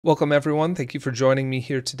Welcome everyone, thank you for joining me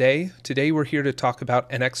here today. Today we're here to talk about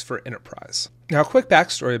NX for Enterprise. Now a quick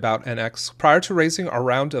backstory about NX. Prior to raising our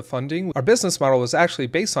round of funding, our business model was actually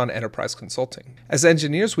based on enterprise consulting. As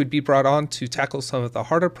engineers, we'd be brought on to tackle some of the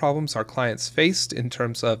harder problems our clients faced in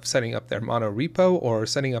terms of setting up their Monorepo or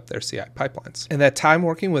setting up their CI pipelines. And that time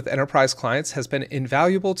working with enterprise clients has been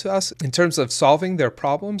invaluable to us in terms of solving their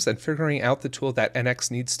problems and figuring out the tool that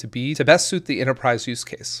NX needs to be to best suit the enterprise use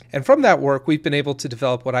case. And from that work, we've been able to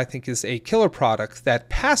develop what I think is a killer product that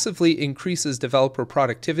passively increases developer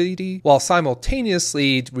productivity while simultaneously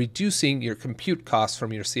reducing your compute costs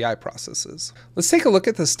from your CI processes. Let's take a look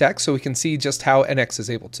at this deck so we can see just how NX is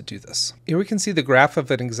able to do this. Here we can see the graph of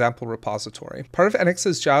an example repository. Part of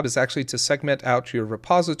NX's job is actually to segment out your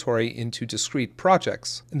repository into discrete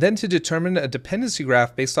projects, and then to determine a dependency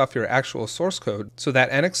graph based off your actual source code so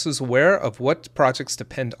that NX is aware of what projects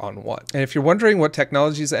depend on what. And if you're wondering what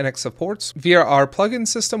technologies NX supports, via our plugin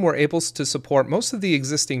system, we're able to support most of the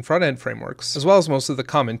existing front-end frameworks, as well as most of the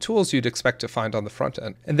common tools you'd expect to find on the front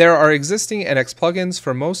end. And there are existing NX plugins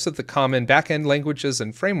for most of the common back-end languages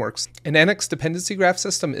and frameworks. An NX dependency graph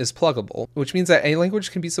system is pluggable, which means that any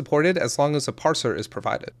language can be supported as long as a parser is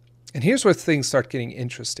provided. And here's where things start getting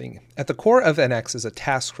interesting. At the core of NX is a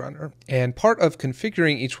task runner, and part of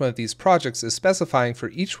configuring each one of these projects is specifying for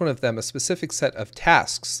each one of them a specific set of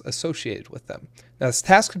tasks associated with them. Now, this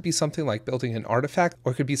task could be something like building an artifact,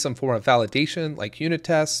 or it could be some form of validation like unit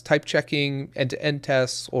tests, type checking, end-to-end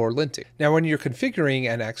tests, or linting. Now, when you're configuring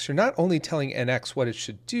NX, you're not only telling NX what it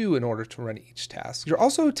should do in order to run each task, you're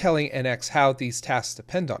also telling NX how these tasks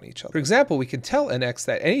depend on each other. For example, we can tell NX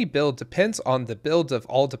that any build depends on the build of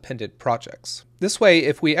all dependent projects. This way,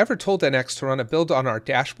 if we ever told NX to run a build on our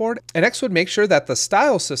dashboard, NX would make sure that the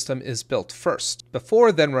style system is built first,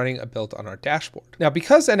 before then running a build on our dashboard. Now,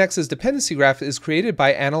 because NX's dependency graph is created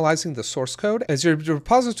by analyzing the source code, as your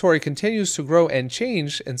repository continues to grow and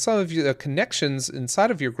change, and some of the connections inside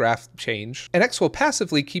of your graph change, NX will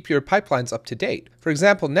passively keep your pipelines up to date. For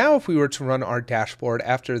example, now if we were to run our dashboard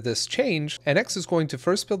after this change, NX is going to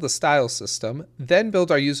first build the style system, then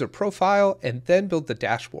build our user profile, and then build the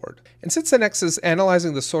dashboard. And since NX is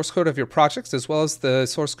analyzing the source code of your projects as well as the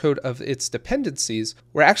source code of its dependencies,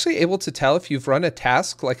 we're actually able to tell if you've run a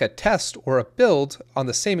task like a test or a build on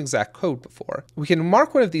the same exact code before. We can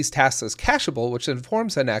mark one of these tasks as cacheable, which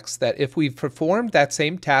informs NX that if we've performed that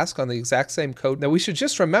same task on the exact same code, that we should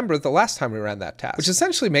just remember the last time we ran that task, which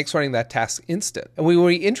essentially makes running that task instant. And when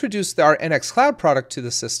we introduce our NX Cloud product to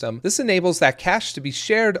the system, this enables that cache to be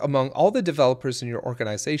shared among all the developers in your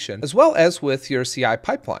organization, as well as with your CI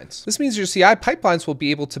pipelines. This means your CI pipelines will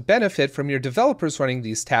be able to benefit from your developers running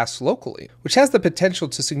these tasks locally, which has the potential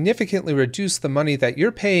to significantly reduce the money that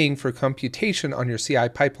you're paying for computation on your CI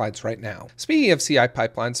pipelines right now. Speaking of CI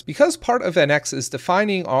pipelines, because part of NX is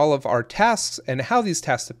defining all of our tasks and how these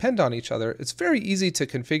tasks depend on each other, it's very easy to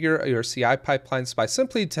configure your CI pipelines by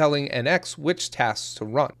simply telling NX which tasks to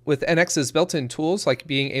run. With NX's built-in tools like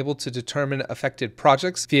being able to determine affected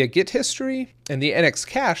projects via Git history and the NX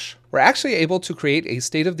cache, we're actually able to create a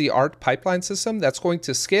state-of-the-art pipeline system that's going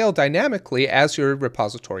to scale dynamically as your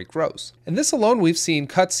repository grows. And this alone, we've seen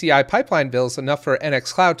cut CI pipeline bills enough for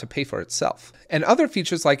NX Cloud to pay for itself. And other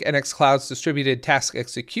features like NX Cloud's distributed task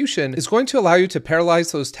execution is going to allow you to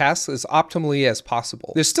parallelize those tasks as optimally as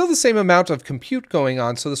possible. There's still the same amount of compute going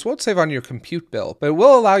on, so this won't save on your compute bill, but it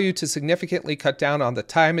will allow you to significantly cut down on the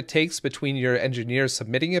time it takes between your engineers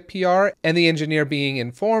submitting a PR and the engineer being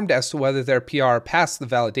informed as to whether their PR passed the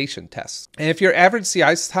validation tests. And if your average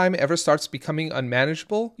CI time ever starts becoming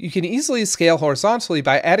unmanageable, you can easily scale horizontally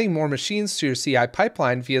by adding more machines to your CI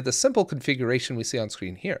pipeline via the simple configuration we see on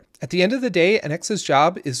screen here. At the end of the day, NX's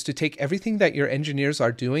job is to take everything that your engineers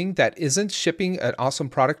are doing that isn't shipping an awesome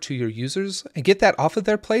product to your users and get that off of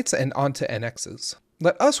their plates and onto NX's.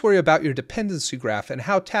 Let us worry about your dependency graph and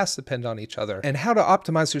how tasks depend on each other and how to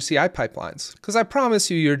optimize your CI pipelines, because I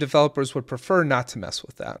promise you your developers would prefer not to mess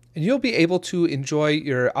with that. And you'll be able to enjoy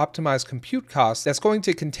your optimized compute costs that's going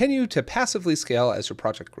to continue to passively scale as your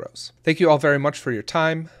project grows. Thank you all very much for your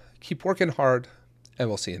time. Keep working hard, and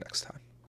we'll see you next time.